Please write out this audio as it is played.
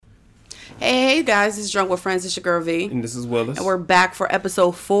Hey guys, this is Drunk with Friends. It's your girl V. And this is Willis. And we're back for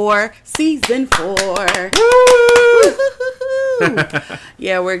episode 4, season 4.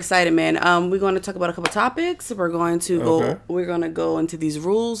 Yeah, we're excited, man. We're going to talk about a couple topics. We're going to go into these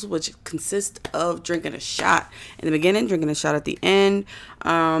rules, which consist of drinking a shot in the beginning, drinking a shot at the end.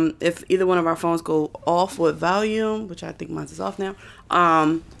 If either one of our phones go off with volume, which I think mine is off now,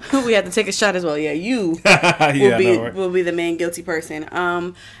 we have to take a shot as well. Yeah, you will be the main guilty person.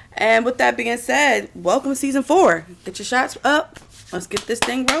 And with that being said, welcome to season 4. Get your shots up. Let's get this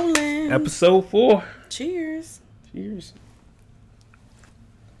thing rolling. Episode 4. Cheers. Cheers.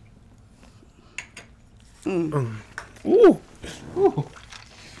 Mm. Ooh.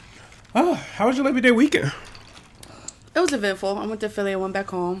 Oh, how was your Labor Day weekend? It was eventful. I went to Philly and went back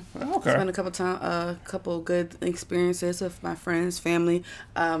home. Okay. Spent a couple good experiences with my friends, family.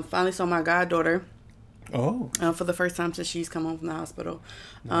 Finally saw my goddaughter. Oh. For the first time since she's come home from the hospital.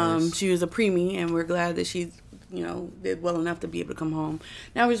 Nice. She was a preemie, and we're glad that she, did well enough to be able to come home.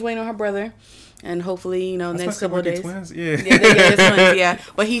 Now we're just waiting on her brother, and hopefully, next couple of days. Twins? Yeah. They're twins, yeah.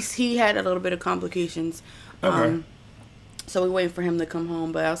 But he had a little bit of complications. Okay. So we're waiting for him to come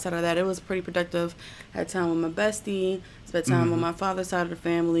home. But outside of that, it was pretty productive. Had time with my bestie. Spent time with my father's side of the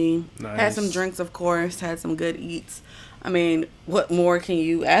family. Nice. Had some drinks, of course. Had some good eats. I mean, what more can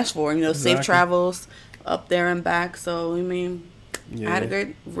you ask for? Exactly. Safe travels up there and back. So, I had a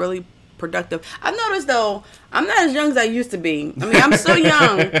great, really productive. I've noticed, though, I'm not as young as I used to be. I'm still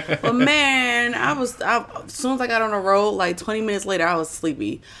young. But, man, as soon as I got on the road, like 20 minutes later, I was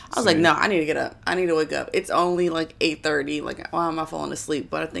sleepy. I was like, no, I need to get up. I need to wake up. It's only like 8:30. Like, why am I falling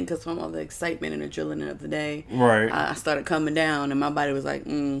asleep? But I think because from all the excitement and adrenaline of the day, right. I started coming down, and my body was like,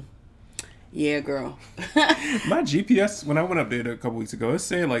 yeah, girl. My GPS, when I went up there a couple weeks ago, it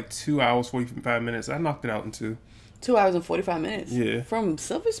said like 2 hours, 45 minutes. I knocked it out in 2. 2 hours and 45 minutes? Yeah. From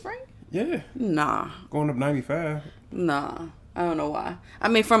Silver Spring? Yeah. Nah. Going up 95. Nah. I don't know why.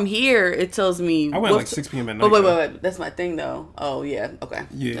 From here, it tells me... I went like 6 p.m. at night. Wait. That's my thing, though. Oh, yeah. Okay.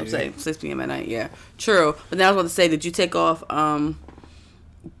 Yeah. I'm saying 6 p.m. at night, yeah. True. But now I was about to say, did you take off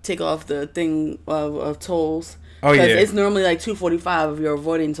the thing of tolls? Oh, yeah. Because it's normally like $2.45 if you're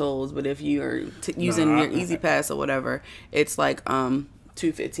avoiding tolls, but if you're using your Easy Pass or whatever, it's like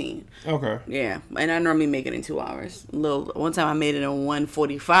 $2.15. Okay. Yeah, and I normally make it in 2 hours. One time I made it in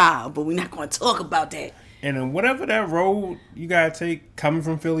 1:45, but we're not going to talk about that. And then whatever that road you gotta take coming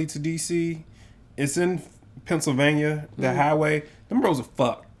from Philly to DC, it's in Pennsylvania. The highway, them roads are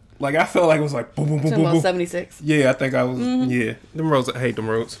fucked. Like I felt like it was like boom, boom, boom, boom, boom. 76. Yeah, I think I was. Yeah, them roads. I hate them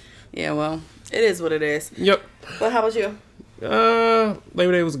roads. Yeah, well, it is what it is. Yep. But how about you?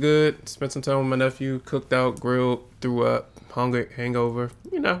 Labor Day was good. Spent some time with my nephew. Cooked out, grilled, threw up, hangover.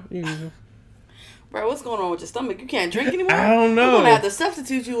 Usual. Bro, what's going on with your stomach? You can't drink anymore? I don't know. We're gonna have to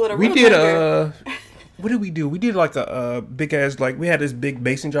substitute you with a real drinker. What did we do? We did like a big ass, like we had this big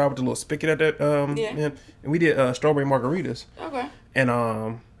basin jar with a little spigot at that. And we did strawberry margaritas. Okay. And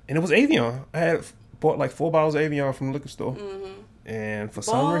it was Avion. I had bought like 4 bottles of Avion from the liquor store. And for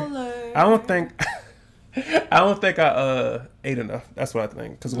some reason, I don't think I ate enough. That's what I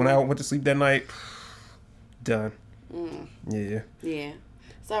think. Because when I went to sleep that night, done. Yeah. Yeah.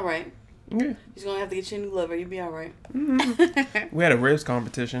 It's all right. Yeah. You're just going to have to get your new liver. You'll be all right. We had a ribs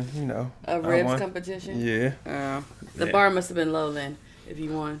competition, A ribs competition? Yeah. The bar must have been low then, if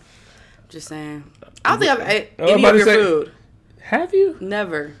you won. Just saying. I don't think I've ate any of your food. Have you?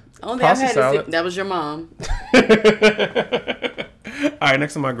 Never. Only Pasta I've had salad. that was your mom. All right,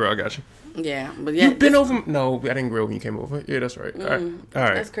 next time I grill, I got you. Yeah, but yeah. You've been over? No, I didn't grill when you came over. Yeah, that's right. All right.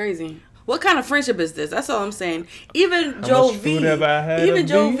 That's crazy. What kind of friendship is this? That's all I'm saying. Even Joe V.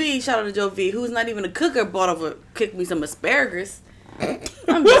 Joe V. Shout out to Joe V. Who's not even a cooker. Cooked me some asparagus.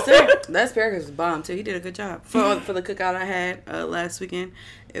 I'm just saying. That asparagus was bomb too. He did a good job for the cookout I had last weekend.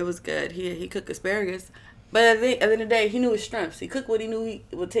 It was good. He cooked asparagus. But at the end of the day, he knew his strengths. He cooked what he knew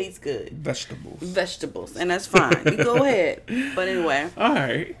would taste good. Vegetables. And that's fine. You go ahead. But anyway. All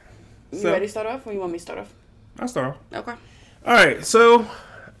right. You ready to start off, or you want me to start off? I'll start off. Okay. All right. So.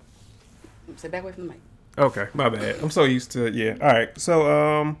 Stay back away from the mic. Okay. My bad. I'm so used to it. Yeah. All right.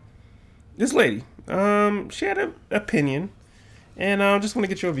 So, this lady, she had an opinion. And I just want to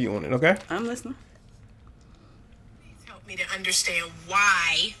get your view on it, okay? I'm listening. Please help me to understand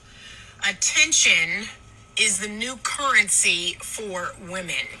why attention is the new currency for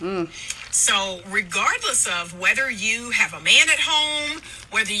women. So regardless of whether you have a man at home,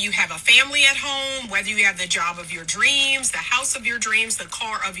 whether you have a family at home, whether you have the job of your dreams, the house of your dreams, the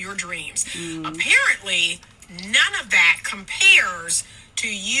car of your dreams, apparently none of that compares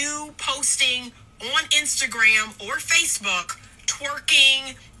to you posting on Instagram or Facebook,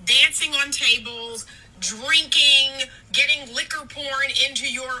 twerking, dancing on tables, drinking, getting liquor poured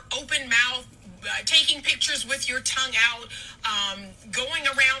into your open mouth, taking pictures with your tongue out, going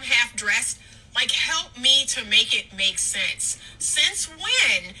around half dressed. Like, help me to make it make sense. Since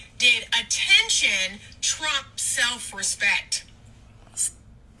when did attention trump self-respect?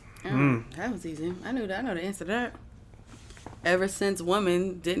 That was easy. I know the answer to that. Ever since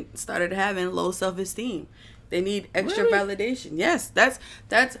women started having low self-esteem, they need extra validation. Yes, that's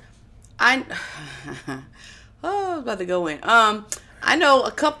I was about to go in. I know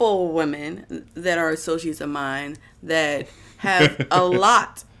a couple women that are associates of mine that have a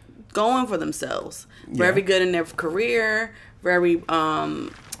lot going for themselves. Very good in their career. Very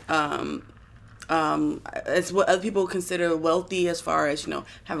it's what other people consider wealthy, as far as,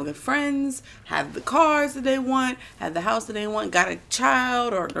 having good friends, have the cars that they want, have the house that they want, got a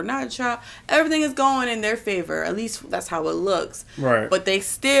child or not a child. Everything is going in their favor. At least that's how it looks. Right. But they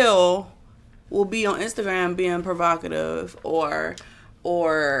still will be on Instagram being provocative or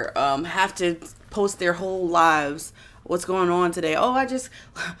have to post their whole lives. What's going on today?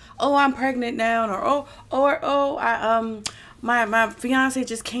 I'm pregnant now, my fiance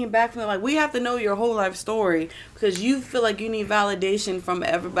just came back from we have to know your whole life story, because you feel like you need validation from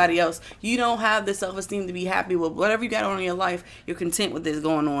everybody else. You don't have the self-esteem to be happy with whatever you got on in your life. You're content with this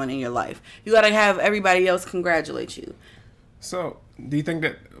going on in your life. You got to have everybody else congratulate you. So, do you think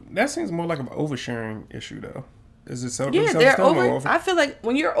that seems more like an oversharing issue, though? Is it self-esteem? They're over. I feel like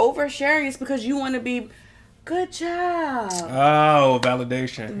when you're oversharing, it's because you want to be. Good job. Oh,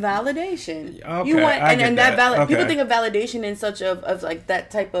 validation. Okay, you want, and that people think of validation in such of like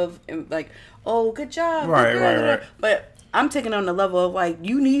that type of good job. Right. But I'm taking on the level of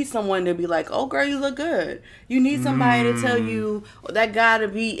you need someone to be like, oh girl, you look good. You need somebody to tell you that guy to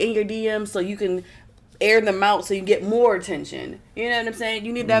be in your DM so you can air them out so you get more attention. You know what I'm saying?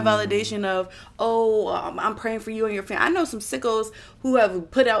 You need that validation of, I'm praying for you and your family. I know some sickos who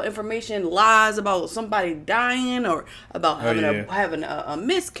have put out information, lies about somebody dying or about having a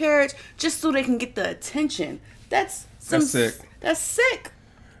miscarriage just so they can get the attention. That's sick. That's sick.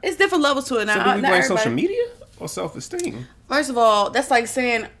 It's different levels to it. So do we blame social media or self-esteem? First of all, that's like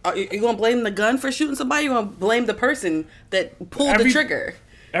saying, are you going to blame the gun for shooting somebody? You're going to blame the person that pulled the trigger.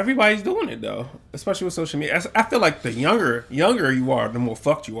 Everybody's doing it, though, especially with social media. I feel like the younger you are, the more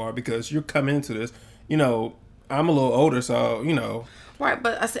fucked you are, because you're coming into this. I'm a little older, so, Right,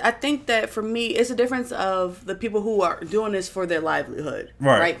 but I think that for me, it's a difference of the people who are doing this for their livelihood.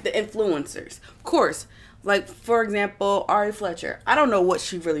 Right? The influencers. Of course, like, for example, Ari Fletcher. I don't know what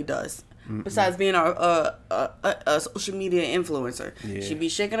she really does. Besides being a social media influencer. Yeah. She be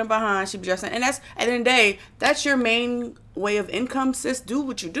shaking her behind, she be dressing, and that's, at the end of the day, that's your main way of income, sis. Do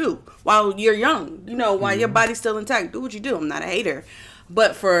what you do while you're young, while your body's still intact. Do what you do. I'm not a hater.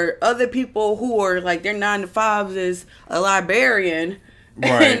 But for other people who are like, their 9 to 5s is a librarian,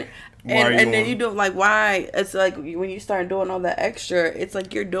 right? and then you do why? It's like when you start doing all that extra, it's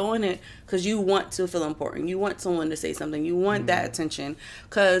like you're doing it because you want to feel important. You want someone to say something. You want that attention,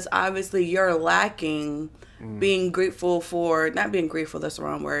 because obviously you're lacking being grateful for, not being grateful, that's the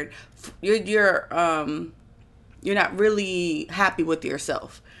wrong word. You're not really happy with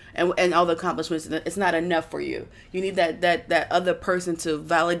yourself and all the accomplishments. It's not enough for you. You need that other person to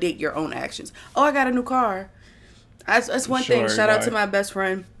validate your own actions. Oh, I got a new car. That's one thing. Shout out to my best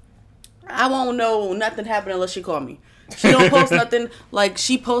friend. I won't know nothing happened unless she called me. She don't post nothing. Like,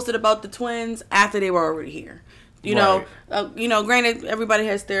 she posted about the twins after they were already here. Granted, everybody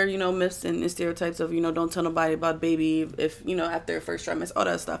has their, myths and stereotypes of, don't tell nobody about baby if, after their first trimester, all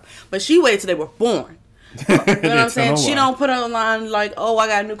that stuff. But she waited till they were born. You know what I'm saying? She don't put online like, oh, I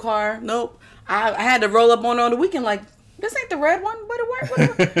got a new car. Nope. I had to roll up on the weekend like, this ain't the red one, but it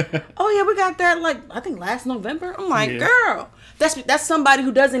worked. Oh yeah, we got that I think last November. I'm like, girl, that's somebody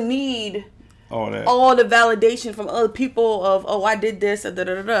who doesn't need all the validation from other people of, oh, I did this,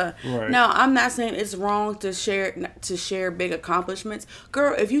 Right. Now, I'm not saying it's wrong to share big accomplishments,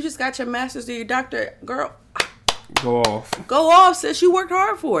 girl. If you just got your master's or your doctorate, girl, go off, sis. You worked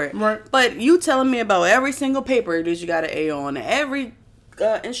hard for it, right? But you telling me about every single paper that you got an A on, every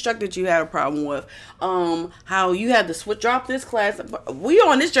instructor that you had a problem with, how you had to drop this class. We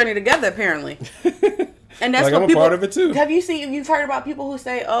on this journey together, apparently. And that's what I'm people, a part of it too. You've heard about people who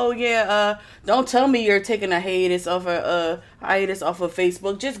say, oh yeah, don't tell me you're taking a hiatus off of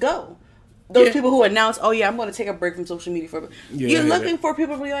Facebook. Just go. Those people who announce, oh yeah, I'm going to take a break from social media for. You're looking for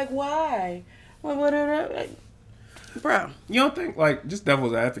people to be like, why? Bro, you don't think, just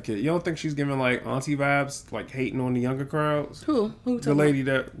devil's advocate, you don't think she's giving auntie vibes, hating on the younger crowds? Who the lady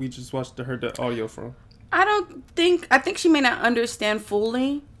that we just heard the audio from? I think she may not understand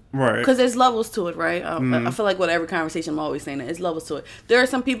fully Right. Because there's levels to it, right? I feel like with every conversation, I'm always saying that. There's levels to it. There are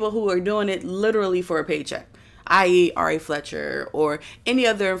some people who are doing it literally for a paycheck, i.e. R.A. Fletcher or any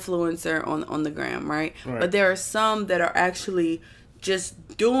other influencer on the gram, right? But there are some that are actually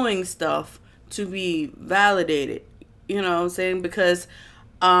just doing stuff to be validated. You know what I'm saying? Because,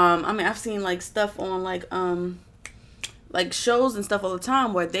 I mean, I've seen, like, stuff on, like shows and stuff all the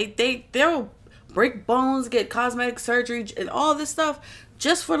time where they'll break bones, get cosmetic surgery, and all this stuff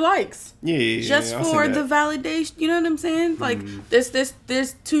just for likes. Just for the validation. You know what I'm saying? Like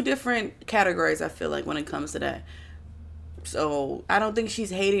there's two different categories, I feel like, when it comes to that. So I don't think she's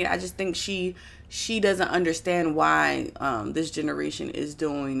hating. I just think she doesn't understand why this generation is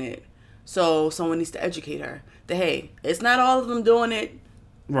doing it. So someone needs to educate her that, hey, it's not all of them doing it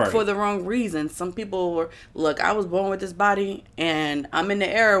for the wrong reasons. Some people look, I was born with this body and I'm in the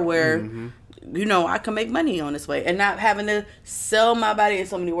era where you know, I can make money on this way and not having to sell my body in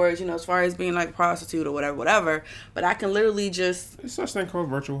so many words, you know, as far as being like a prostitute or whatever. But I can literally just... There's such thing called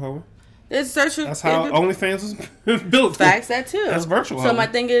virtual hoe. That's how OnlyFans was built. Facts, that too. That's virtual hoe. So my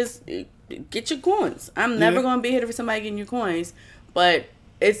thing is, get your coins. I'm never going to be here for somebody getting your coins. But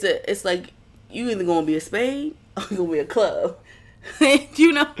it's like, you either going to be a spade or you're going to be a club.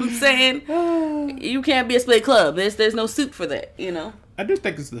 You know what I'm saying? You can't be a spade club. There's no suit for that, you know? I do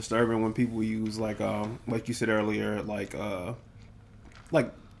think it's disturbing when people use like you said earlier, like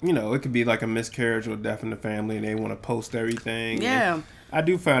you know, it could be like a miscarriage or death in the family, and they want to post everything. Yeah, and I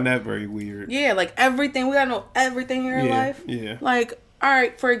do find that very weird. Yeah, like everything. We gotta know everything in your life. Yeah. Like, all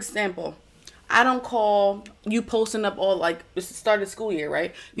right, for example, I don't call you posting up all, like, it's the start of the school year,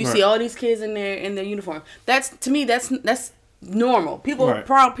 right? You see all these kids in their uniform. That's, to me, that's normal. People,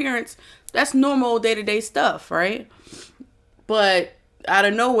 proud parents, that's normal day-to-day stuff, right? But out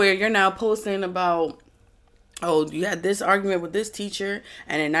of nowhere, you're now posting about, oh, you had this argument with this teacher,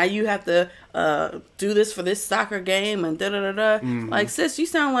 and then now you have to do this for this soccer game, and da-da-da-da. Like, sis, you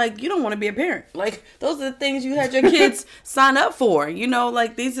sound like you don't want to be a parent. Like, those are the things you had your kids sign up for. You know,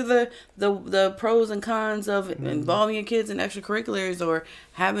 like, these are the pros and cons of involving your kids in extracurriculars or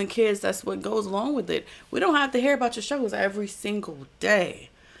having kids. That's what goes along with it. We don't have to hear about your struggles every single day.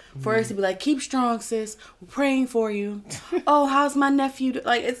 For us to be like, keep strong, sis. We're praying for you. Oh, how's my nephew?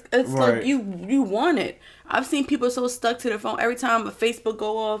 Like, it's like you want it. I've seen people so stuck to their phone. Every time a Facebook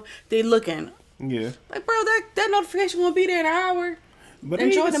go off, they looking. Yeah. Like, bro, that notification won't be there in an hour. But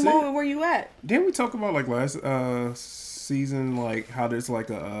enjoy the moment where you at. Didn't we talk about, like, last season, like, how there's like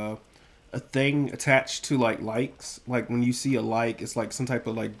a thing attached to like likes? Like, when you see a like, it's like some type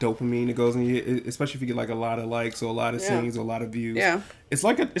of like dopamine that goes in you, especially if you get like a lot of likes or a lot of scenes or a lot of views. Yeah. It's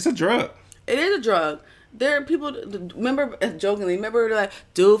like it's a drug. It is a drug. There are people, jokingly, like,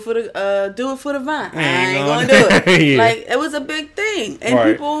 do it for the vine. I ain't gonna do it. Yeah. Like, it was a big thing.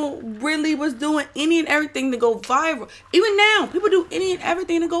 And people really was doing any and everything to go viral. Even now, people do any and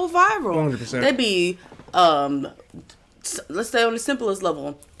everything to go viral. 100%. They be, let's say on the simplest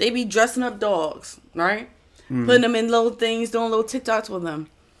level, they be dressing up dogs, right? Putting them in little things, doing little TikToks with them.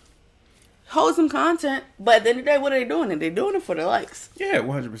 Wholesome content, but at the end of the day, what are they doing? They're doing it for the likes. Yeah,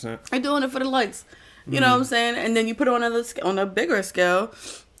 100%. They're doing it for the likes. You know what I'm saying? And then you put it on a bigger scale.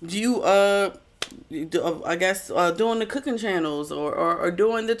 I guess doing the cooking channels or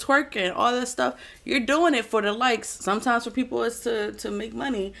doing the twerking, all that stuff. You're doing it for the likes. Sometimes for people it's to make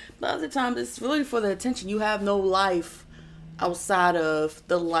money, but other times it's really for the attention. You have no life outside of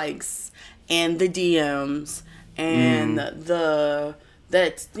the likes and the DMs and that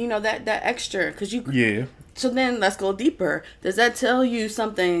extra, because you So then let's go deeper. Does that tell you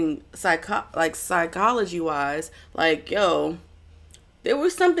something psychology wise? Like, yo, there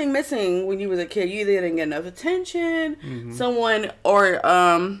was something missing when you was a kid. You either didn't get enough attention, someone, or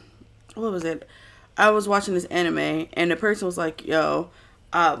what was it? I was watching this anime and the person was like, yo,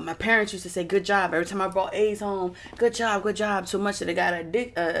 my parents used to say good job every time I brought A's home. Good job. So much that they got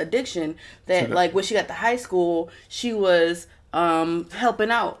addiction that like when she got to high school, she was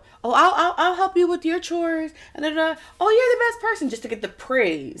helping out. Oh, I'll help you with your chores. And then, oh, you're the best person, just to get the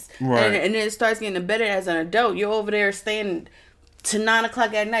praise. Right. And then it starts getting embedded as an adult. You're over there staying to 9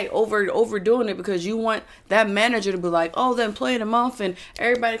 o'clock at night overdoing it because you want that manager to be like, oh, the employee of the month, and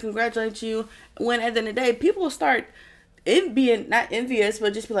everybody congratulates you. When at the end of the day, people start being not envious,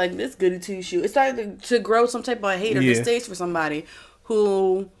 but just be like, this goody two shoe. It started to grow some type of hate or distaste for somebody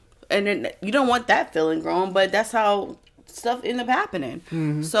who, and then you don't want that feeling growing, but that's how stuff end up happening.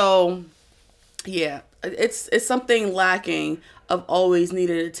 So yeah, it's something lacking of always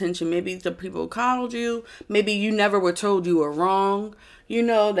needed attention. Maybe the people who coddled you, maybe you never were told you were wrong. You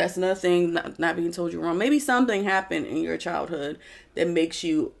know, that's another thing, not being told you're wrong. Maybe something happened in your childhood that makes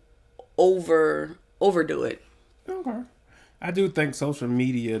you overdo it. Okay. I do think social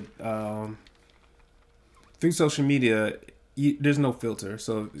media, through social media, there's no filter,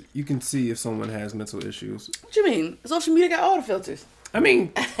 so you can see if someone has mental issues. What you mean? Social media got all the filters. I mean,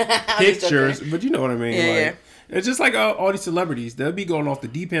 pictures, but you know what I mean. Yeah, like, it's just like all these celebrities. They'll be going off the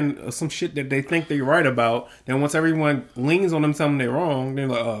deep end of some shit that they think they're right about. Then once everyone leans on them telling them they're wrong, they're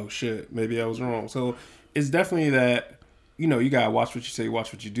like, oh, shit, maybe I was wrong. So it's definitely that, you got to watch what you say,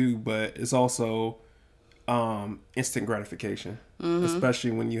 watch what you do. But it's also instant gratification,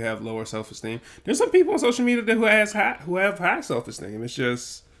 especially when you have lower self-esteem. There's some people on social media who have high self-esteem. It's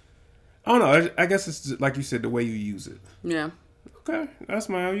just, I don't know. I guess it's just, like you said, the way you use it. Yeah. Okay, that's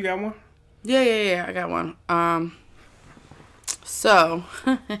mine. You got one? Yeah. I got one. So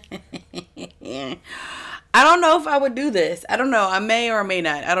I don't know if I would do this. I don't know. I may or may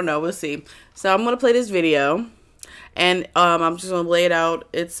not. I don't know. We'll see. So I'm gonna play this video, and I'm just gonna lay it out.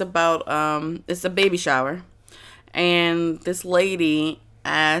 It's about it's a baby shower, and this lady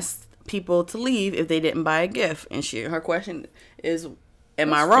asked people to leave if they didn't buy a gift, and her question is,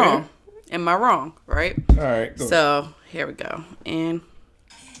 "Am I wrong? Am I wrong?" Right? All right. Go so here we go, and.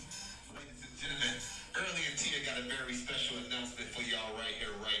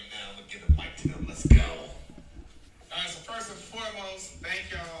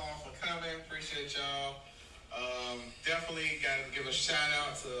 Definitely got to give a shout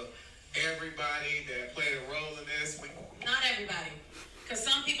out to everybody that played a role in this. Not everybody, because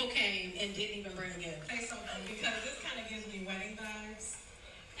some people came and didn't even bring a gift. Say something, because this kind of gives me wedding vibes.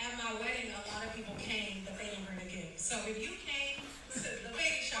 At my wedding, a lot of people came, but they didn't bring a gift. So if you came to the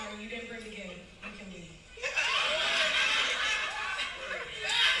baby shower, you didn't bring a gift, you can leave.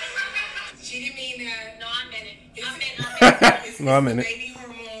 She didn't mean that. No, I meant it. I meant it. No, I meant it. Baby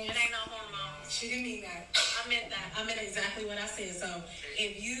hormones. It ain't no hormones. She didn't mean that. I meant that. I meant exactly what I said. So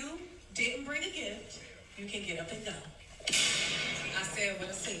if you didn't bring a gift, you can get up and go. I said what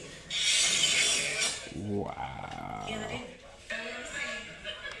I said. Wow. Yeah, I did.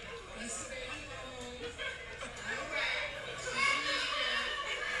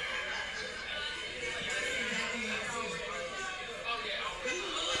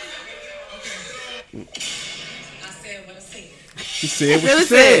 She said what she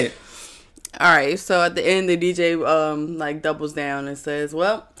said. All right, so at the end, the DJ like doubles down and says,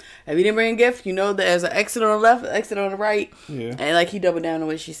 "Well, if you didn't bring a gift, you know there's an exit on the left, exit on the right." Yeah. And like he doubled down on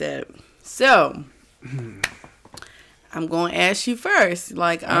what she said. So I'm going to ask you first.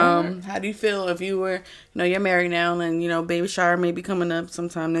 Like, how do you feel if you were, you're married now, and baby shower may be coming up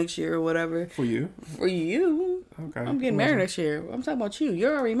sometime next year or whatever. For you. For you. Okay. I'm getting married next year. I'm talking about you.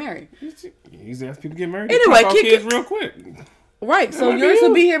 You're already married. You usually ask people to get married. Anyway, kids real quick. Right, so yours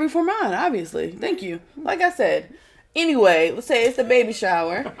will be here before mine, obviously. Thank you. Like I said. Anyway, let's say it's the baby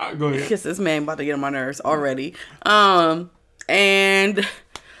shower. Go ahead. Because this man about to get on my nerves already. And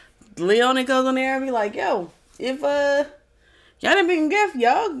Leonie goes on there and be like, yo, if y'all didn't bring a gift,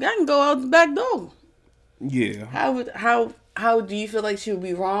 y'all can go out the back door. Yeah. How do you feel like she would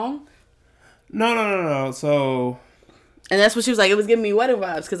be wrong? No. So... And that's what she was like. It was giving me wedding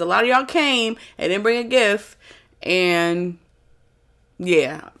vibes. Because a lot of y'all came and didn't bring a gift. And...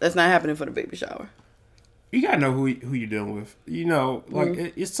 yeah, that's not happening for the baby shower. You gotta know who you're dealing with.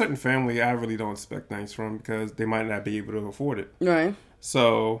 It's certain family I really don't expect things from because they might not be able to afford it. Right.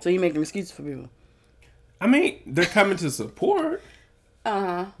 So you make them excuses for people. I mean, they're coming to support.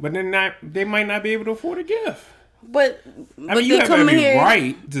 But they might not be able to afford a gift. But you have every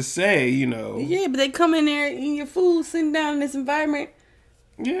right to say, Yeah, but they come in there eating your food, sitting down in this environment.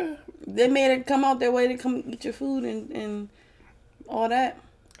 Yeah. They made it come out their way to come eat your food and all that.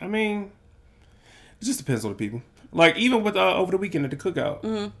 I mean, it just depends on the people. Like, even with over the weekend at the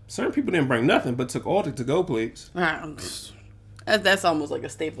cookout, certain people didn't bring nothing but took all the to-go plates. That's almost like a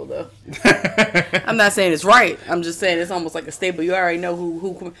staple, though. I'm not saying it's right. I'm just saying it's almost like a staple. You already know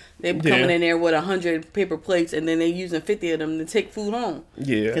who they coming in there with 100 paper plates, and then they're using 50 of them to take food home.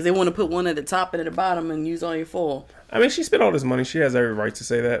 Yeah. Because they want to put one at the top and at the bottom and use all your full. I mean, she spent all this money. She has every right to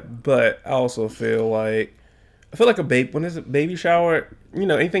say that. But I also feel like when it's a baby shower,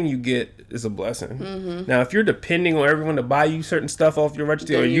 anything you get is a blessing. Mm-hmm. Now, if you're depending on everyone to buy you certain stuff off your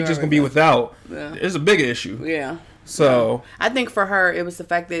register, or you're just going to be without, it's a big issue. Yeah. So I think for her, it was the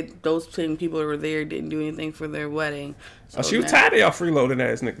fact that those people that were there didn't do anything for their wedding. So she was tired of y'all freeloading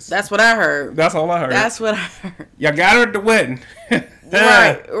ass niggas. That's what I heard. That's all I heard. That's what I heard. Y'all got her at the wedding.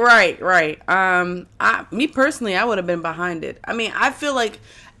 Right. Me personally, I would have been behind it. I mean, I feel like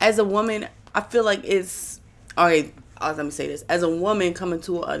as a woman, it's all right. Let me say this: as a woman coming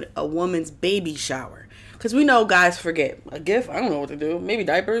to a woman's baby shower, because we know guys forget a gift. I don't know what to do. Maybe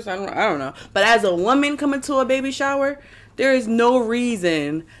diapers. I don't know. But as a woman coming to a baby shower, there is no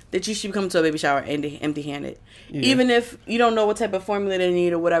reason that you should come to a baby shower empty-handed. Yeah. Even if you don't know what type of formula they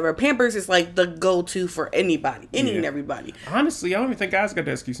need or whatever. Pampers is like the go-to for anybody, and everybody. Honestly, I don't even think guys got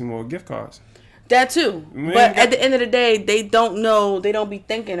that excuse anymore. Gift cards. That too. But at the end of the day, they don't know. They don't be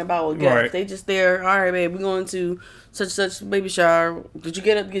thinking about a gift. Right. They just there. All right, babe, we're going to such baby shower. Did you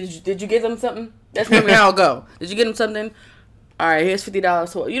get them something? That's normally how it go. Did you get them something? All right, here's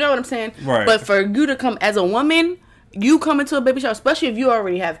 $50. You know what I'm saying? Right. But for you to come as a woman, you come into a baby shower, especially if you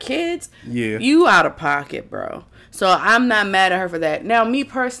already have kids. Yeah. You out of pocket, bro. So I'm not mad at her for that. Now, me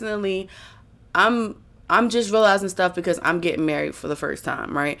personally, I'm just realizing stuff because I'm getting married for the first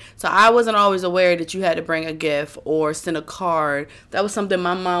time, right? So I wasn't always aware that you had to bring a gift or send a card. That was something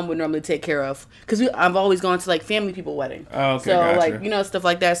my mom would normally take care of. Because I've always gone to, like, family people wedding. Oh, okay, so, gotcha. like, you know, stuff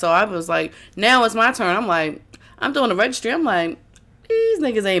like that. So I was like, now it's my turn. I'm like, I'm doing the registry. I'm like, these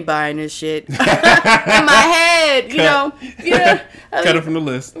niggas ain't buying this shit. In my head, you know. Cut it from the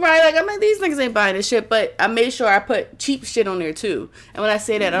list. Right, like, I'm like, these niggas ain't buying this shit. But I made sure I put cheap shit on there, too. And when I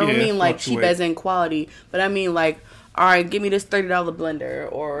say that, I don't mean, like, cheap as in quality. But I mean, like, all right, give me this $30 blender.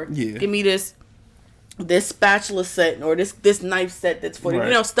 Or give me this spatula set. Or this knife set that's $40. Right.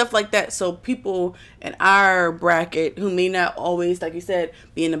 You know, stuff like that. So people in our bracket who may not always, like you said,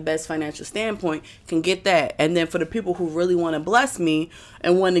 be in the best financial standpoint can get that. And then for the people who really want to bless me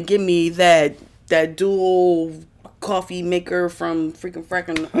and want to give me that dual coffee maker from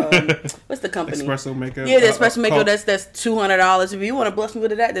fracking what's the company? Espresso maker. Yeah, the espresso maker. That's $200. If you want to bless me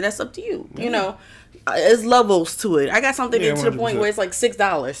with that, then that's up to you. You know, it's levels to it. I got something to the point where it's like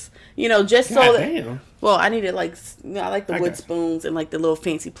 $6. You know, just God so that. Damn. Well, I needed I like the wood spoons and like the little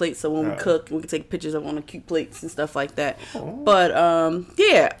fancy plates, so when we cook, we can take pictures of on the cute plates and stuff like that. Oh. But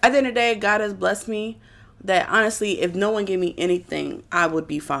yeah, at the end of the day, God has blessed me. That honestly, if no one gave me anything, I would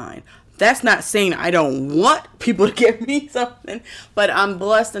be fine. That's not saying I don't want people to give me something, but I'm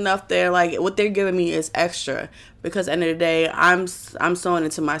blessed enough there. Like, what they're giving me is extra because at the end of the day, I'm sewing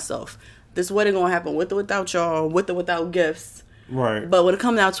into myself. This wedding gonna happen with or without y'all, with or without gifts. Right. But when it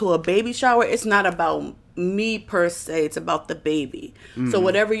comes down to a baby shower, it's not about me per se. It's about the baby. Mm-hmm. So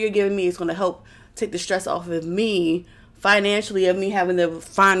whatever you're giving me is gonna help take the stress off of me financially, of me having to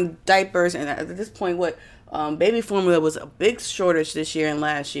find diapers. And at this point, baby formula was a big shortage this year and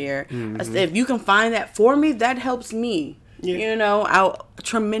last year. Mm-hmm. If you can find that for me, that helps me, you know, out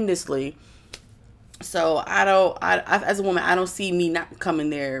tremendously. So I as a woman, I don't see me not coming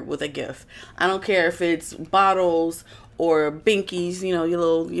there with a gift. I don't care if it's bottles or binkies, you know, your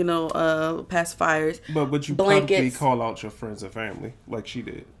little, pacifiers. But would you blankets. Probably call out your friends and family like she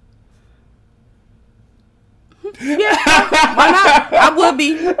did? Yeah, why not? I would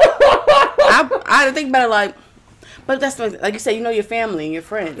be. I think about it like, but that's like you said, you know your family and your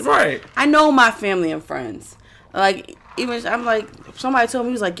friends. Right. I know my family and friends. Like, even, I'm like, somebody told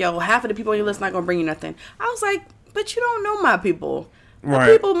me, he was like, yo, half of the people on your list not going to bring you nothing. I was like, but you don't know my people.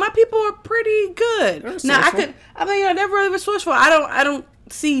 My people are pretty good. Now, they're really resourceful. I don't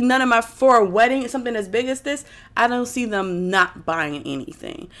see none of my, for a wedding, something as big as this, I don't see them not buying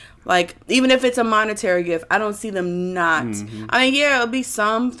anything. Like, even if it's a monetary gift, I don't see them not. Mm-hmm. I mean, yeah, it'll be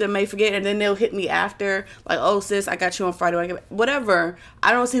some that may forget, and then they'll hit me after, like, oh, sis, I got you on Friday, whatever.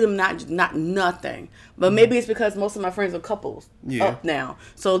 I don't see them not nothing. But maybe it's because most of my friends are couples up now.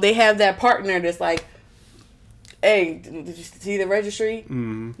 So they have that partner that's like, hey, did you see the registry?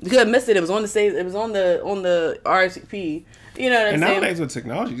 Mm-hmm. You could have missed it. It was on the RSVP. You know what I'm saying? And nowadays with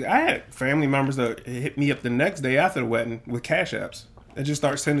technology, I had family members that hit me up the next day after the wedding with cash apps and just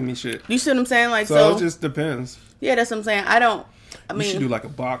start sending me shit. You see what I'm saying? Like, so it just depends. Yeah, that's what I'm saying. You should do like a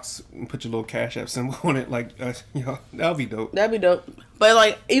box and put your little cash app symbol on it. Like, that'd be dope. That'd be dope. But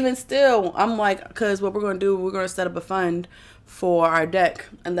like, even still, I'm like, because what we're gonna do, we're gonna set up a fund for our deck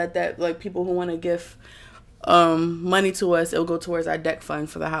and let that, like, people who want to give money to us, it'll go towards our deck fund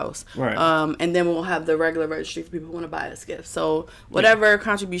for the house. Right. And then we'll have the regular registry for people who want to buy this gift. So whatever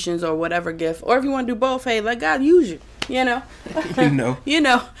contributions or whatever gift, or if you want to do both, hey, let God use you. You know. You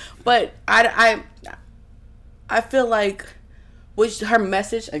know. But I feel like, which her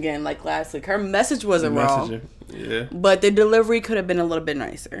message, again, like last week, her message wasn't wrong. Yeah. But the delivery could have been a little bit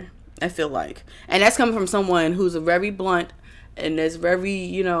nicer, I feel like. And that's coming from someone who's very blunt and is very,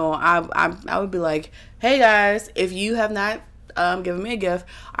 you know, I would be like, hey guys, if you have not given me a gift,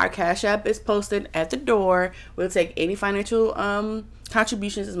 our Cash App is posted at the door. We'll take any financial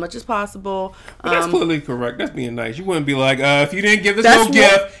contributions as much as possible. But that's politically correct. That's being nice. You wouldn't be like, if you didn't give us no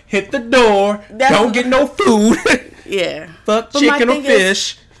gift, hit the door. Don't get no food. Yeah. Fuck chicken or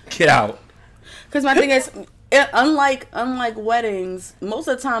fish. Get out. Because my thing is, unlike weddings, most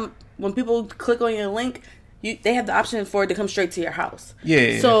of the time when people click on your link, they have the option for it to come straight to your house.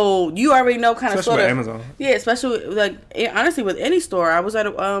 Yeah. So you already know kind of sort of. Amazon. Yeah, especially like honestly with any store. I was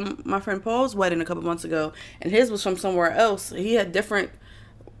at my friend Paul's wedding a couple months ago, and his was from somewhere else. He had different.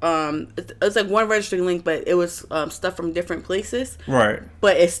 It's like one registry link, but it was stuff from different places. Right.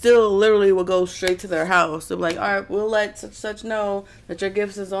 But it still literally will go straight to their house. They're like, all right, we'll let such know that your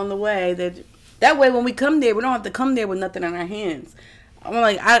gifts is on the way. That way, when we come there, we don't have to come there with nothing in our hands. I'm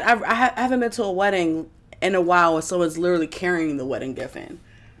like, I haven't been to a wedding in a while where someone's literally carrying the wedding gift in.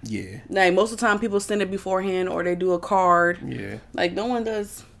 Yeah. Like, most of the time, people send it beforehand or they do a card. Yeah. Like, no one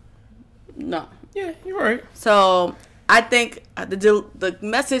does. No. Yeah, you're right. So I think the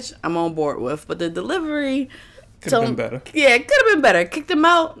message I'm on board with, but the delivery could have been better. Yeah, it could have been better. Kick them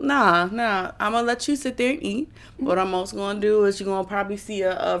out? Nah. I'm gonna let you sit there and eat. What I'm also gonna do is you're gonna probably see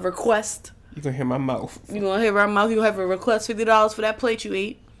a request. You're gonna hear my mouth. You're gonna hear my mouth. You have a request $50 for that plate you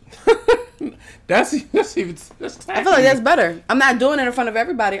ate. That's tacky. I feel like that's better. I'm not doing it in front of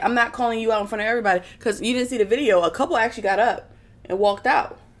everybody. I'm not calling you out in front of everybody because you didn't see the video. A couple actually got up and walked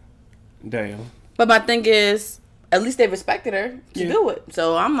out. Damn. But my thing is, at least they respected her to do it.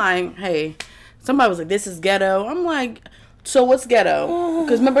 So I'm like, hey, somebody was like, this is ghetto. I'm like, so what's ghetto?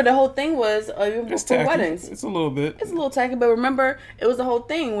 Because remember the whole thing was even before weddings. It's a little bit. It's a little tacky, but remember it was the whole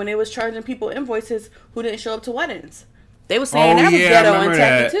thing when they was charging people invoices who didn't show up to weddings. They were saying that was ghetto and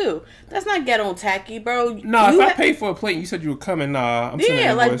tacky too. That's not ghetto and tacky, bro. No, if I paid for a plate and you said you were coming, I'm sending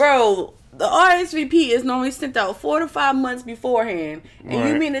an invoice. Like, bro, the RSVP is normally sent out 4 to 5 months beforehand. And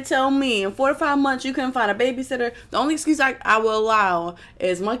you mean to tell me in 4 to 5 months you couldn't find a babysitter? The only excuse I will allow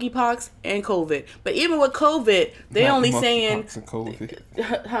is monkeypox and COVID. But even with COVID, they only saying... Monkeypox and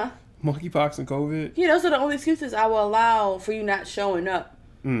COVID. Huh? Monkeypox and COVID? Yeah, those are the only excuses I will allow for you not showing up.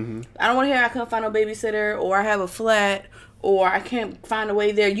 Mm-hmm. I don't want to hear I couldn't find no babysitter, or I have a flat, or I can't find a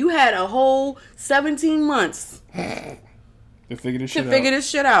way there. You had a whole 17 months to figure this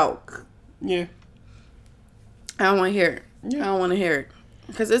shit out. Yeah. I don't want to hear it. Yeah. I don't want to hear it.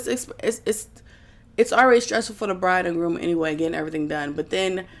 Because it's already stressful for the bride and groom anyway, getting everything done. But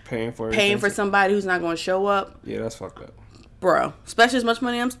then paying for somebody who's not going to show up. Yeah, that's fucked up. Bro, especially as much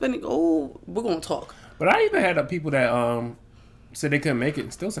money I'm spending. Oh, we're going to talk. But I even had people that said they couldn't make it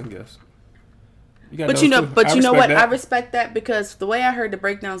and still send gifts. But you know what? I respect that because the way I heard the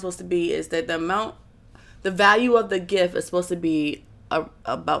breakdown was supposed to be is that the value of the gift is supposed to be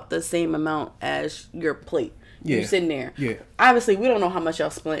about the same amount as your plate. Yeah. You're sitting there. Yeah. Obviously, we don't know how much y'all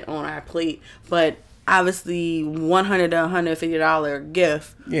spent on our plate, but obviously, $100 to $150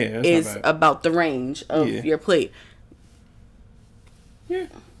 gift is about the range of your plate. Yeah.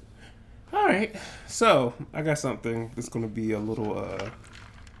 All right. So I got something that's going to be a little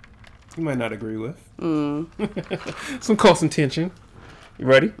you might not agree with. Some cause some tension. You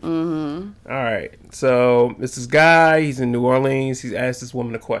ready? Mm-hmm. All right. So it's this guy. He's in New Orleans. He's asked this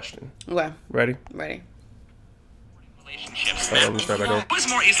woman a question. Okay. Ready? Ready. Relationships. Who is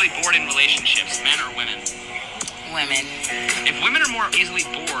more easily bored in relationships, men or women? Women. If women are more easily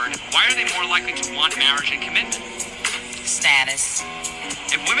bored, why are they more likely to want marriage and commitment? Status.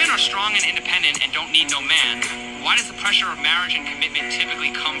 If women are strong and independent and don't need no man, why does the pressure of marriage and commitment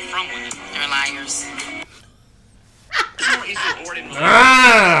typically come from women? They're liars. More easily bored in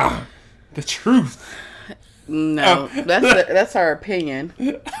relationships. The truth. No, that's her opinion.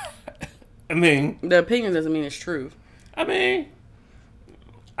 I mean, the opinion doesn't mean it's true. I mean,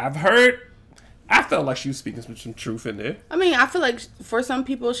 I felt like she was speaking some truth in there. I mean, I feel like for some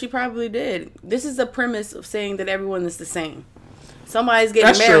people she probably did. This is the premise of saying that everyone is the same. Somebody's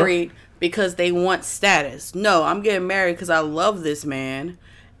getting married because they want status. No, I'm getting married because I love this man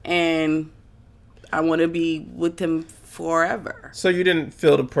and I want to be with him forever. So you didn't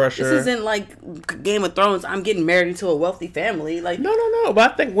feel the pressure. This isn't like Game of Thrones. I'm getting married into a wealthy family. Like no.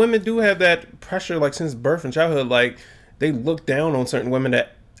 But I think women do have that pressure, like since birth and childhood. Like they look down on certain women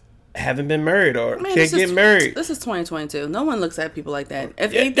that haven't been married or can't get married. This is 2022. No one looks at people like that. I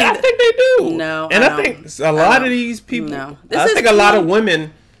think they do. No, and I think a lot of these people. No, I think a lot of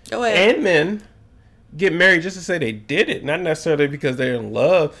women and men get married just to say they did it, not necessarily because they're in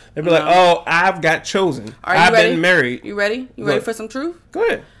love. They'd be like, "Oh, I've got chosen. I've been married." You ready? You ready for some truth? Go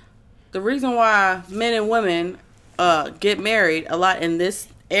ahead. The reason why men and women get married a lot in this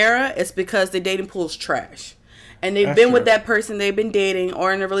era is because the dating pool's trash. And they've been with that person they've been dating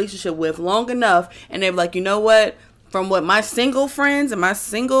or in a relationship with long enough, and they're like, you know what? From what my single friends and my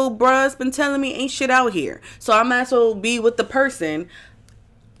single bruh's been telling me, ain't shit out here. So I might as well be with the person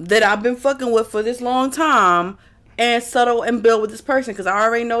that I've been fucking with for this long time and settle and build with this person because I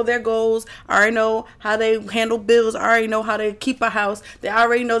already know their goals. I already know how they handle bills. I already know how they keep a house. They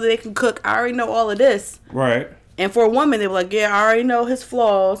already know that they can cook. I already know all of this. Right. And for a woman, they were like, yeah, I already know his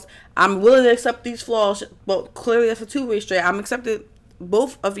flaws. I'm willing to accept these flaws. But clearly that's a two-way street. I'm accepting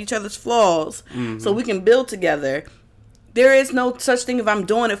both of each other's flaws so we can build together. There is no such thing if I'm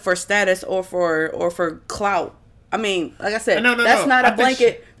doing it for status or for clout. I mean, like I said, that's not a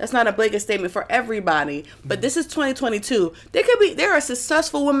blanket. That's not a blanket statement for everybody. But this is 2022. There are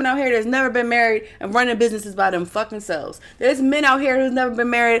successful women out here that's never been married and running businesses by them fucking selves. There's men out here who's never been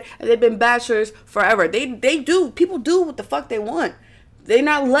married and they've been bachelors forever. People do what the fuck they want. They're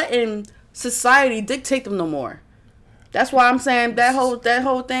not letting society dictate them no more. That's why I'm saying that whole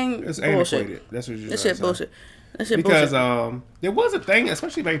thing is bullshit. That's what you're saying. That shit bullshit. Because there was a thing,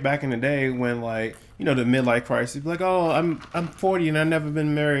 especially like back in the day when like, you know, the midlife crisis, like, oh, I'm 40 and I've never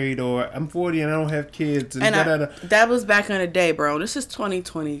been married, or I'm 40 and I don't have kids, and that was back in the day, bro. This is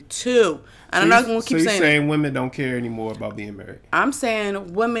 2022, and I'm not gonna keep saying. So you're saying women don't care anymore about being married? I'm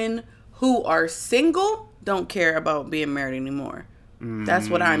saying women who are single don't care about being married anymore. That's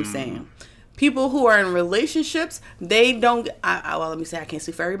what I'm saying. People who are in relationships, they don't. Well, let me say, I can't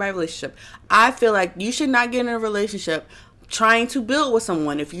speak for everybody's relationship. I feel like you should not get in a relationship trying to build with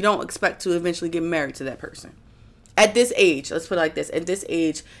someone if you don't expect to eventually get married to that person. At this age, let's put it like this. At this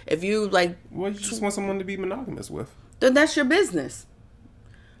age, if you like... Well, you just want someone to be monogamous with. Then that's your business.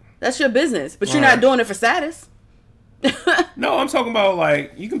 That's your business. But you're not doing it for status. No, I'm talking about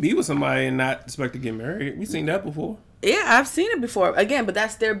like, you can be with somebody and not expect to get married. We've seen that before. Yeah, I've seen it before. Again, but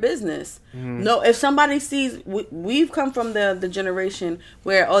that's their business. No, if somebody sees... We've come from the generation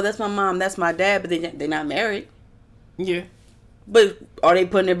where, oh, that's my mom, that's my dad, but they're not married. Yeah. But are they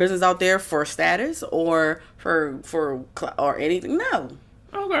putting their business out there for status or for or anything? No.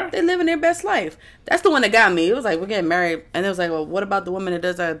 Okay. They living their best life. That's the one that got me. It was like, we're getting married. And it was like, well, what about the woman that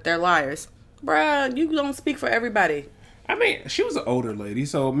does that? They're liars. Bruh, you don't speak for everybody. I mean, she was an older lady,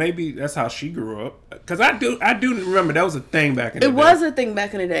 so maybe that's how she grew up. Because I do remember that was a thing back in the day. It was a thing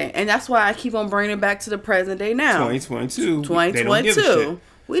back in the day. And that's why I keep on bringing it back to the present day now. 2022. 2022.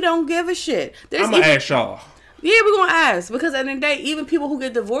 We don't give a shit. I'm going to ask y'all. Yeah, we're going to ask. Because at the end of the day, even people who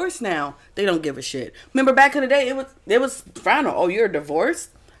get divorced now, they don't give a shit. Remember back in the day, it was final. Oh, you're divorced?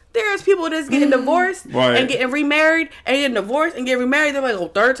 There's people that's getting divorced and getting remarried and getting divorced and getting remarried. They're like, oh,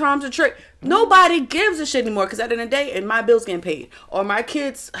 third time's a trick. Nobody gives a shit anymore because at the end of the day, and my bills getting paid, or my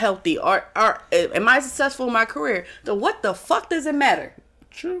kids healthy, or am I successful in my career? So what the fuck does it matter?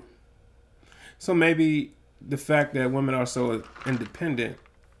 True. So maybe the fact that women are so independent,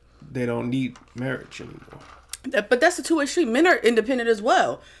 they don't need marriage anymore. But that's a two-way street. Men are independent as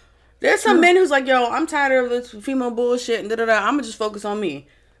well. There's some men who's like, yo, I'm tired of this female bullshit and I'm gonna just focus on me.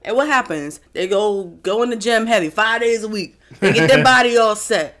 And what happens? They go in the gym heavy 5 days a week. They get their body all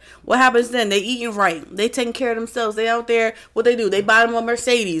set. What happens then? They eating right. They taking care of themselves. They out there. What they do? They buy them a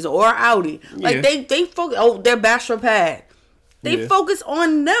Mercedes or Audi. Like they focus. Oh, their bachelor pad. They focus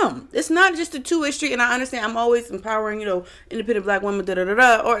on them. It's not just a two-way street. And I understand. I'm always empowering, independent black women,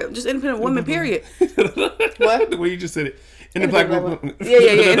 or just independent women. Period. What? The way you just said it. Independent black women. Yeah.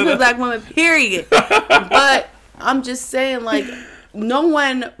 Independent black women. Period. But I'm just saying, like, no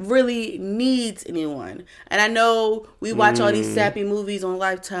one really needs anyone. And I know we watch all these sappy movies on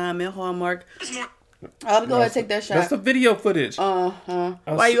Lifetime and Hallmark. I'll go ahead and take that shot. That's the video footage.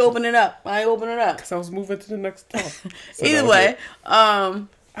 Why you open it up? Because I was moving to the next talk. So either way, I'll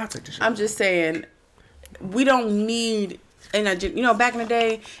take the shot. I'm just saying, we don't need... And back in the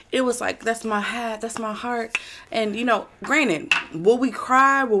day, it was like, that's my hat, that's my heart. And, granted, will we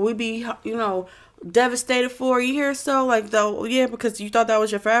cry? Will we be, devastated for a year or so? Like, though, yeah, because you thought that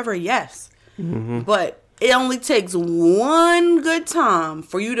was your forever? Yes. Mm-hmm. But it only takes one good time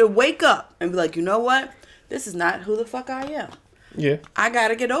for you to wake up and be like, you know what? This is not who the fuck I am. Yeah. I got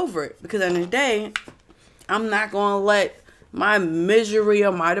to get over it. Because at the end of the day, I'm not going to let my misery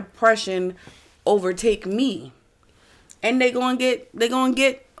or my depression overtake me. And they going to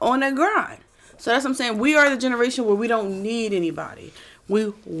get on their grind. So that's what I'm saying. We are the generation where we don't need anybody.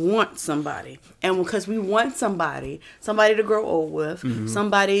 We want somebody. And because we want somebody to grow old with,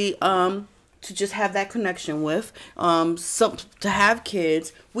 somebody to just have that connection with, to have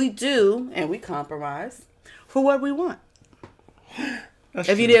kids, we do, and we compromise for what we want.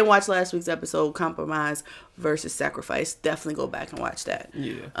 If you didn't watch last week's episode, Compromise versus Sacrifice, definitely go back and watch that.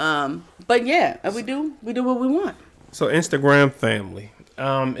 Yeah. But yeah, we do what we want. So Instagram family.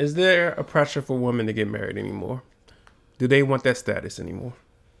 Is there a pressure for women to get married anymore? Do they want that status anymore?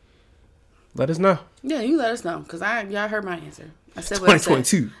 Let us know. Yeah, you let us know because y'all heard my answer. I said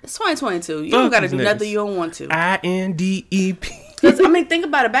 2022. It's 2022. You don't got to do nothing you don't want to. INDEP. Because I mean, think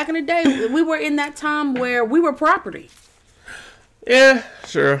about it. Back in the day, we were in that time where we were property. Yeah,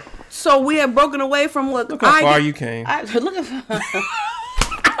 sure. So we have broken away from what. Look how far you came. Look at.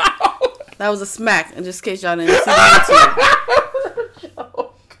 That was a smack, and just in case y'all didn't see that too.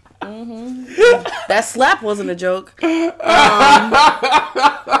 That slap wasn't a joke.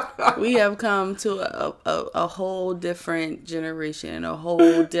 We have come to a whole different generation, a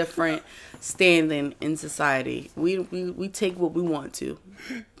whole different standing in society. We take what we want to.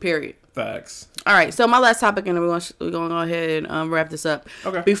 Period. Facts. All right, so my last topic, and we're going to go ahead and wrap this up.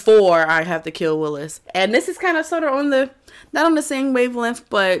 Okay. Before I have to kill Willis, and this is kind of sort of not on the same wavelength,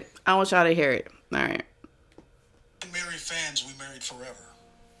 but I want y'all to hear it. All right. Married fans, we married Forever,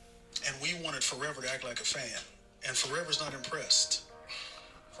 and we wanted Forever to act like a fan, and Forever's not impressed.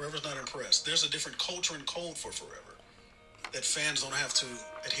 Forever's not impressed. There's a different culture and code for Forever that fans don't have to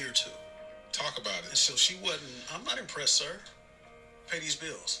adhere to. Talk about it. And so she wasn't. I'm not impressed, sir. Pay these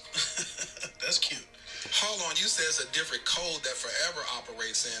bills. That's cute. Hold on, you said it's a different code that Forever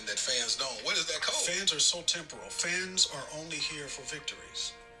operates in that fans don't. What is that code? Fans are so temporal. Fans are only here for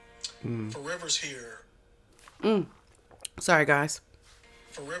victories. Forever's here. Sorry, guys.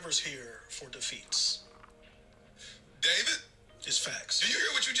 Forever's here for defeats. David? It's facts. Do you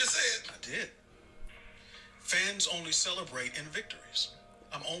hear what you just said? I did. Fans only celebrate in victories.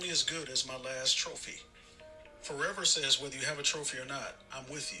 I'm only as good as my last trophy. Forever says whether you have a trophy or not, I'm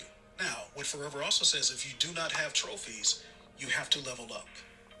with you. Now, what Forever also says, if you do not have trophies, you have to level up.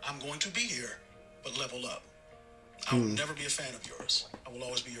 I'm going to be here, but level up. I will never be a fan of yours. I will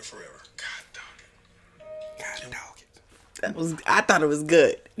always be your Forever. God dog it. I thought it was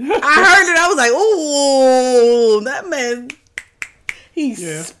good. I heard it. I was like, ooh, that man,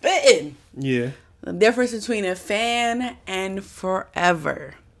 he's spitting. Yeah. The difference between a fan and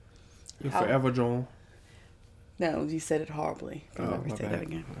Forever. You're Forever, Joel. No, you said it horribly. Don't ever say that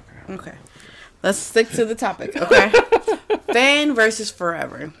again. Okay. Okay. Let's stick to the topic, okay? Fan versus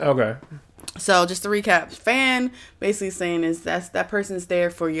Forever. Okay. So just to recap, fan basically saying is that person's there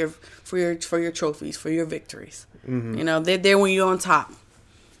for your trophies, for your victories. Mm-hmm. You know, they're there when you're on top.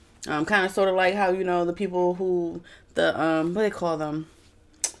 Kind of sort of like how, you know, the people who what do they call them?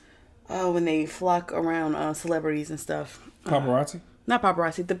 Oh, when they flock around celebrities and stuff. Paparazzi? Not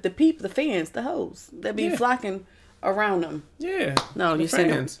paparazzi. The fans, the hoes that be flocking around them. Yeah. No, you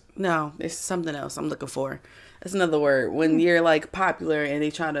said no. It's something else I'm looking for. That's another word when you're like popular and they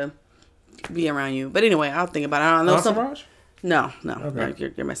try to be around you. But anyway, I'll think about it. I don't know. Entourage? No.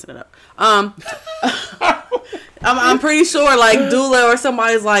 Okay. You're messing it up. I'm pretty sure like doula or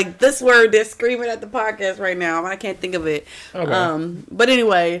somebody's like this word they're screaming at the podcast right now. I can't think of it. Okay. But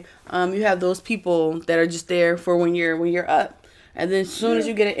anyway, you have those people that are just there for when you're up, and then as soon as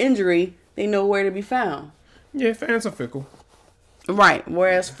you get an injury, they know where to be found. Yeah, fans are fickle. Right.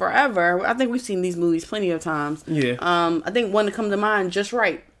 Whereas Forever, I think we've seen these movies plenty of times. Yeah. I think one to come to mind, Just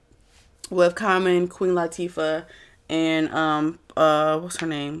Right, with Common, Queen Latifah, and what's her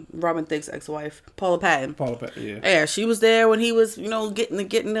name? Robin Thicke's ex-wife, Paula Patton. Yeah. Yeah, she was there when he was, you know,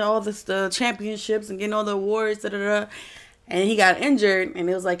 getting all the championships and getting all the awards, and he got injured, and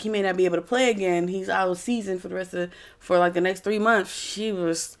it was like he may not be able to play again. He's out of season for the next 3 months. She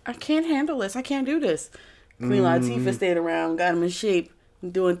was, I can't handle this. I can't do this. Queen Latifah stayed around, got him in shape,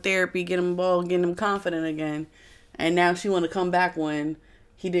 doing therapy, getting him ball, getting him confident again, and now she want to come back when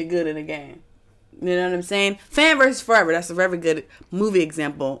he did good in the game. You know what I'm saying? Fan versus Forever. That's a very good movie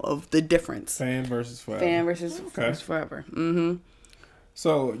example of the difference. Fan versus Forever. Fan versus Forever. Mm-hmm.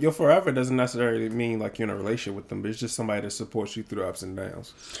 So your Forever doesn't necessarily mean like you're in a relationship with them, but it's just somebody that supports you through the ups and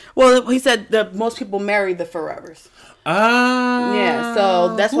downs. Well, he said that most people marry the Forevers. Yeah,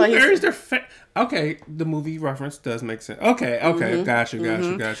 so that's why he marries their Okay, the movie reference does make sense. Okay, Mm-hmm.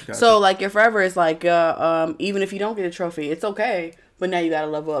 Got you. So like your Forever is like even if you don't get a trophy, it's okay, but now you gotta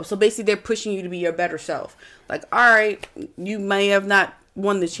level up. So basically, they're pushing you to be your better self. Like, all right, you may have not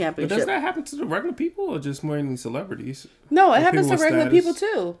won the championship. But does that happen to the regular people or just mainly celebrities? No, it happens to regular people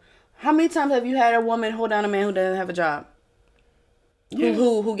too. How many times have you had a woman hold down a man who doesn't have a job? Yeah.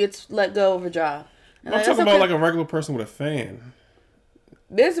 Who gets let go of a job? And I'm talking about like a regular person with a fan.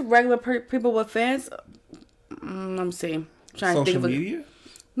 There's regular people with fans. I'm seeing. Trying Social to think of media?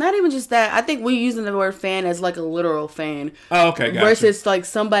 Not even just that. I think we're using the word fan as like a literal fan. Oh, okay, gotcha. Versus like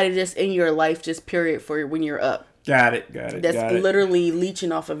somebody just in your life, just period, for when you're up. Got it. That's literally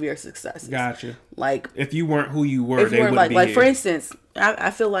leeching off of your successes. Gotcha. Like, if you weren't who you were, they wouldn't be like here. For instance,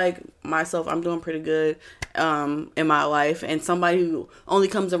 I feel like myself, I'm doing pretty good in my life, and somebody who only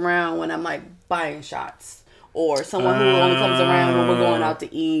comes around when I'm like buying shots, or someone who only comes around when we're going out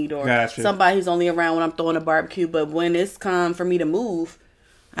to eat, or somebody who's only around when I'm throwing a barbecue. But when it's time for me to move,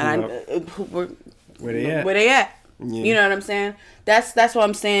 and where they at? Yeah. You know what I'm saying? That's what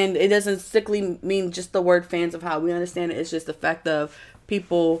I'm saying. It doesn't strictly mean just the word fans of how we understand it. It's just the fact of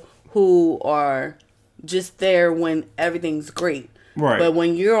people who are just there when everything's great. Right. But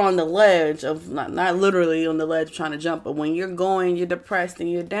when you're on the ledge of, not literally on the ledge trying to jump, but when you're depressed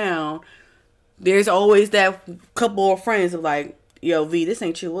and you're down, there's always that couple of friends of like, yo, V, this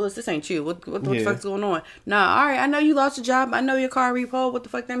ain't you. Willis, this ain't you. What the fuck's going on? Nah, all right, I know you lost your job. I know your car repo. What the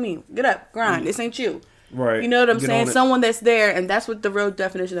fuck that mean? Get up, grind. This ain't you. Right. You know what I'm saying? Someone that's there, and that's what the real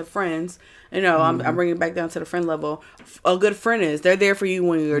definition of friends. You know, I'm bringing it back down to the friend level. A good friend is they're there for you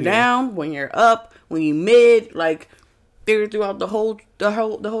when you're down, when you're up, when you mid, like they're throughout the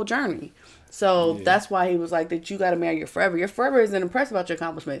whole journey. So that's why he was like that. You got to marry your forever. Your forever isn't impressed about your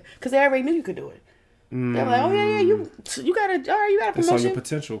accomplishment because they already knew you could do it. They're like, oh yeah, you got a promotion. It's on your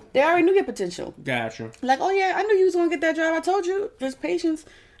potential. They already knew your potential. Gotcha. Like, oh yeah, I knew you was gonna get that job. I told you, just patience.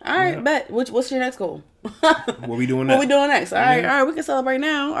 All right, bet. What's your next goal? What we doing next? What we doing next? All right, we can celebrate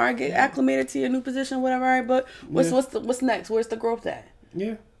now. All right, get acclimated to your new position, whatever. All right, but what's next? Where's the growth at?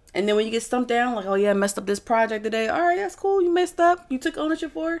 Yeah. And then when you get stumped down, like, oh yeah, I messed up this project today. All right, that's cool. You messed up. You took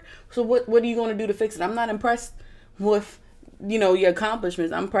ownership for it. So what are you going to do to fix it? I'm not impressed with, your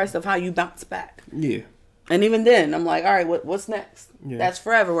accomplishments. I'm impressed of how you bounce back. Yeah. And even then, I'm like, all right, what's next? Yeah. That's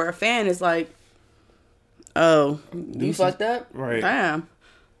forever. Where a fan is like, oh, you fucked up? Right. Damn.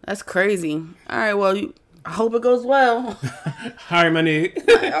 That's crazy. All right, well, I hope it goes well. All right, my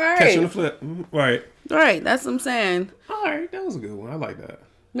nigga. All right. Catch you on the flip. Right. Right, that's what I'm saying. All right, that was a good one. I like that.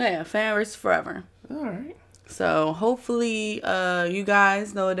 Yeah, fan versus forever. All right. So hopefully you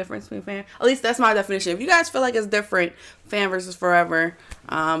guys know the difference between fan. At least that's my definition. If you guys feel like it's different, fan versus forever,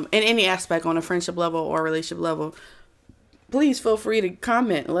 in any aspect on a friendship level or relationship level, please feel free to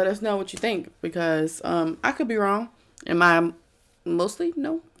comment and let us know what you think. Because I could be wrong. Am I mostly?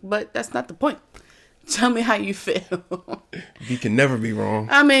 No. But that's not the point. Tell me how you feel. You can never be wrong.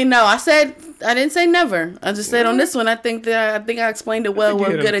 I mean, no, I didn't say never. I just said on this one, I think I explained it well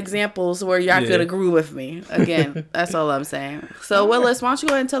with good examples where y'all could agree with me. Again, that's all I'm saying. So, Willis, why don't you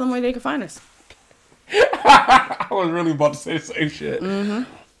go ahead and tell them where they can find us? I was really about to say the same shit. Mm-hmm.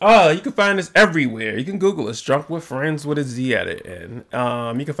 You can find us everywhere. You can Google us, Drunk with Friends with a Z at it. And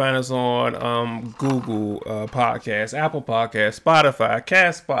you can find us on Google Podcasts, Apple Podcasts, Spotify,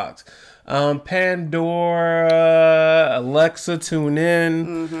 CastBox, Pandora, Alexa,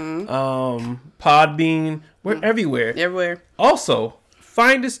 TuneIn, Podbean. We're everywhere. Everywhere. Also,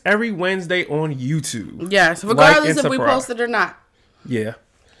 find us every Wednesday on YouTube. Yes, regardless if we post it or not. Yeah.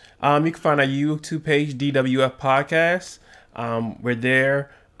 You can find our YouTube page, DWF Podcast. We're there.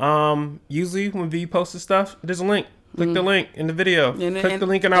 Usually when V posts stuff, there's a link. Click the link in the video. Click the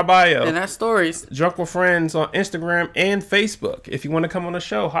link in our bio. And our stories. Drunk with Friends on Instagram and Facebook. If you want to come on the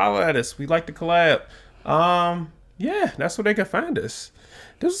show, holler at us. We'd like to collab. Yeah, that's where they can find us.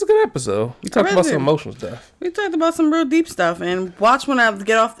 This was a good episode. We talked about some emotional stuff. We talked about some real deep stuff. And watch when I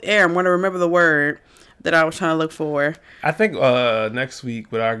get off the air. I'm going to remember the word that I was trying to look for. I think next week,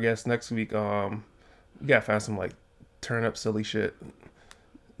 with our guest we got to find some like turn up silly shit.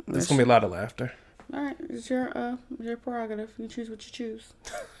 There's going to be a lot of laughter. All right, it's your prerogative. You choose what you choose.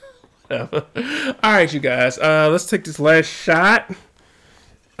 All right, you guys. Let's take this last shot.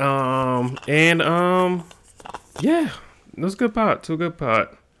 Yeah, it was a good pot. To a good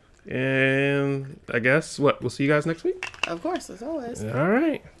pot. And I guess we'll see you guys next week. Of course, as always. All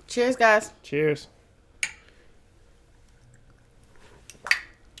right. Cheers, guys. Cheers.